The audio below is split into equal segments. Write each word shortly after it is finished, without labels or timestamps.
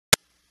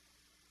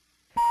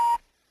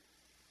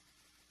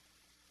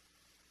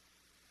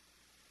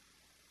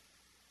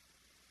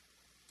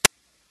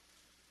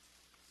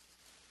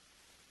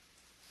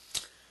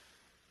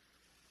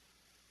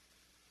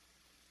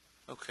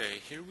Okay,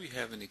 here we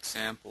have an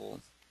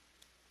example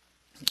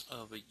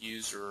of a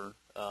user,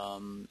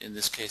 in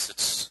this case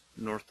it's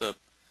Northup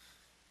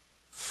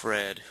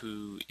Fred,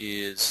 who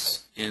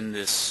is in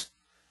this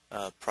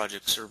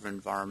project server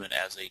environment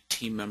as a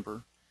team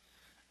member.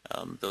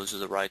 Those are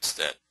the rights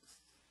that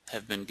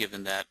have been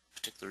given that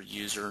particular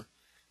user.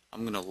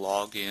 I'm going to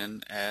log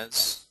in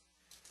as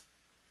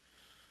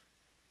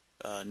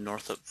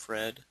Northup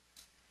Fred.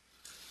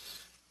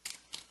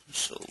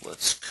 So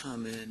let's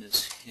come in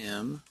as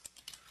him.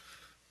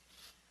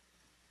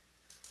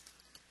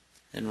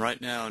 And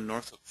right now,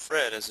 Northup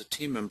Fred, as a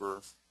team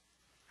member,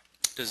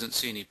 doesn't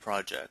see any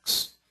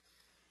projects.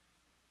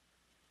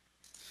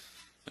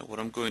 Now what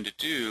I'm going to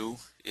do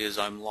is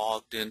I'm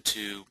logged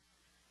into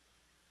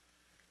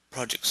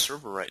Project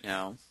Server right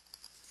now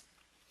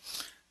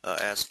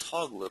as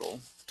Tog Little.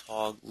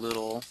 Tog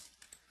Little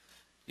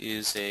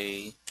is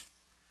a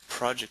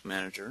project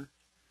manager.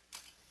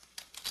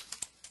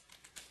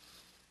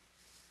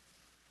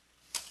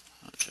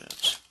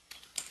 Project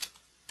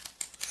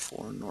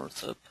for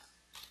Northup.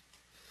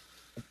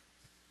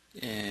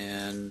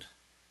 And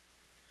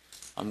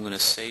I'm going to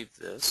save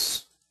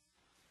this.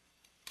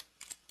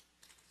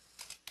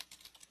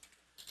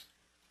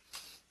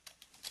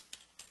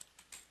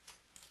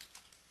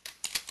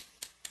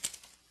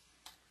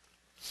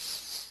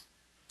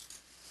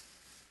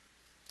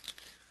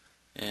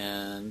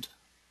 And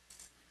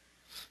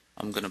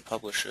I'm going to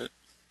publish it.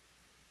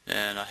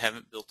 And I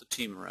haven't built a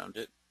team around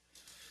it.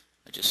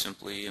 I just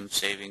simply am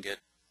saving it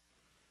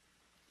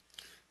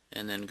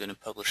and then going to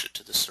publish it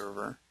to the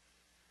server.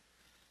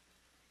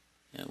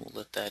 And we'll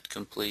let that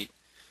complete.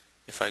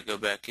 If I go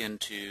back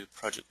into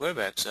Project Web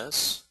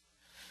Access,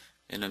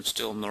 and I'm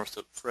still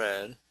Northup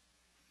Fred,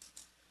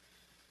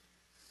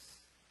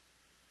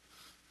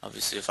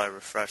 obviously if I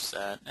refresh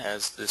that,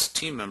 as this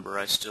team member,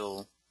 I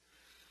still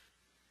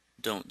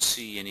don't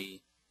see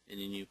any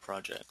new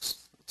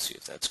projects. Let's see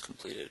if that's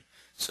completed.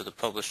 So the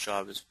published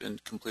job has been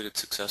completed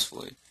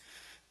successfully.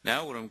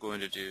 Now what I'm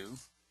going to do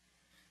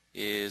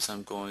is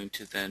I'm going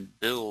to then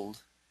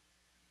build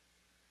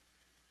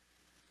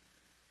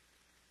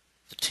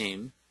the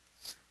team,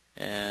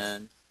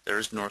 and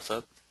there's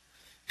Northup,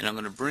 and I'm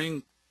going to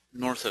bring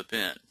Northup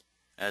in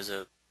as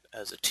a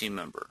team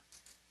member,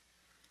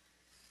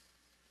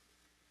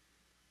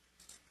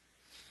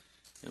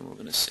 and we're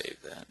going to save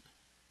that,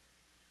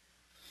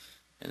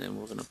 and then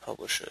we're going to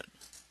publish it.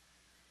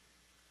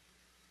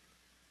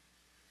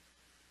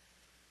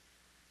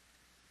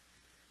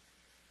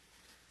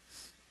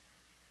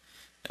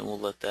 And we'll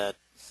let that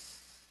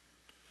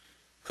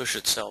push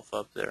itself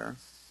up there.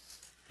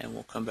 And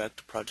we'll come back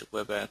to Project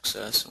Web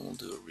Access and we'll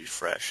do a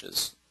refresh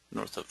as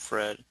Northup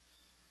Fred.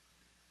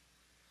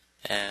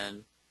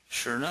 And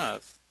sure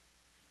enough,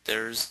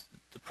 there's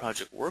the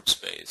project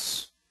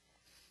workspace.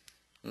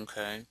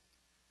 Okay.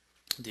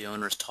 The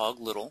owner is Tog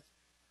Little.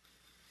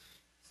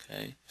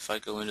 Okay. If I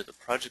go into the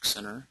Project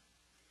Center,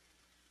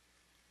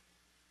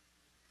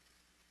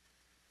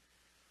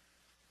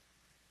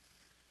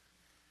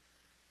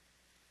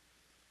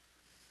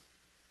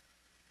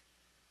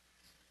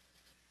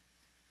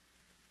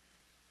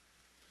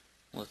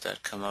 let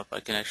that come up, I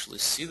can actually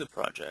see the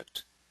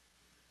project.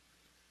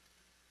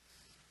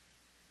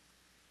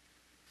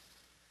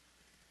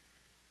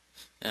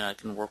 And I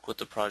can work with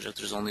the project.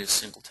 There's only a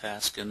single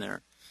task in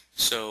there.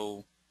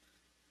 So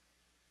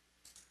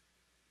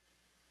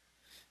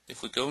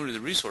if we go into the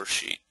resource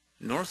sheet,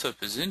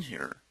 Northup is in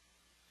here.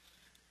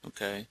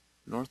 Okay,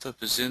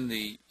 Northup is in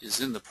the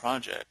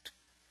project,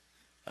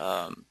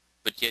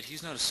 but yet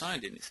he's not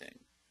assigned anything.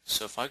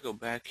 So if I go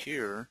back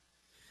here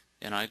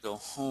and I go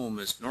home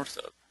as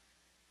Northup,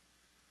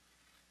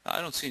 I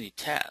don't see any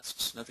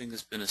tasks. Nothing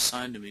has been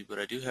assigned to me, but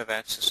I do have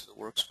access to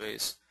the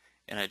workspace,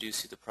 and I do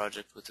see the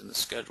project within the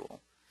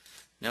schedule.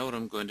 Now what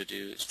I'm going to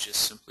do is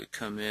just simply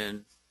come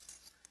in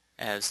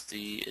as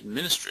the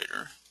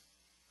administrator.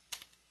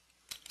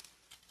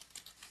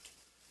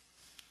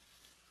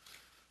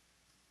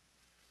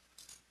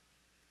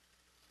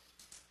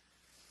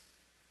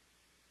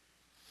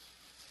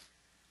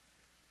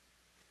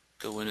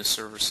 Go into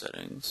server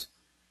settings.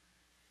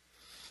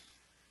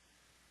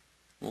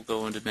 We'll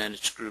go into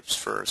manage groups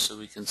first so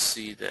we can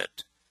see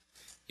that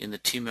in the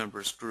team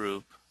members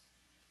group,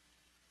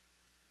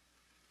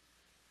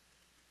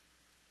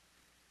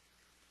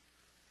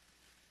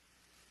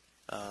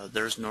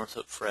 there's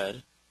Northup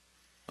Fred,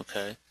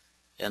 okay,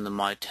 and the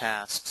My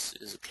Tasks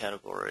is a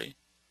category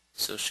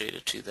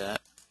associated to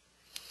that.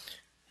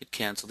 Hit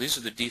cancel. These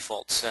are the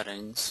default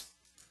settings.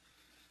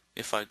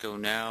 If I go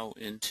now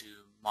into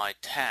My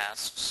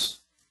Tasks,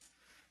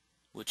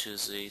 which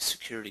is a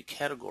security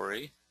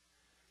category,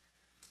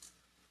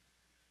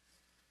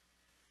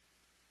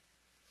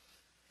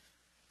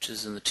 which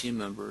is in the team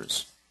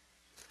members,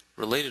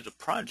 related to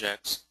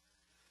projects,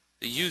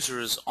 the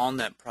user is on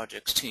that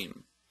project's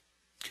team.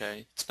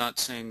 Okay, it's not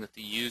saying that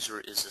the user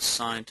is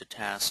assigned to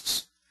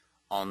tasks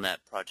on that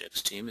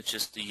project's team. It's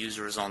just the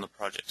user is on the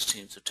project's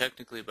team. So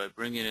technically, by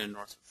bringing in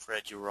Northup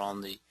Fred, you are on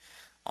the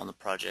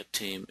project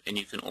team, and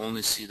you can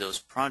only see those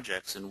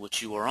projects in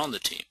which you are on the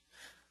team.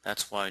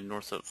 That's why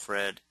Northrop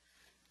Fred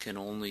can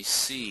only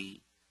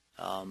see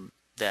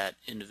that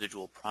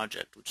individual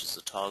project, which is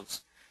the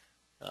TOG's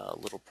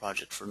little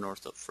project for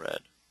Northrop Fred.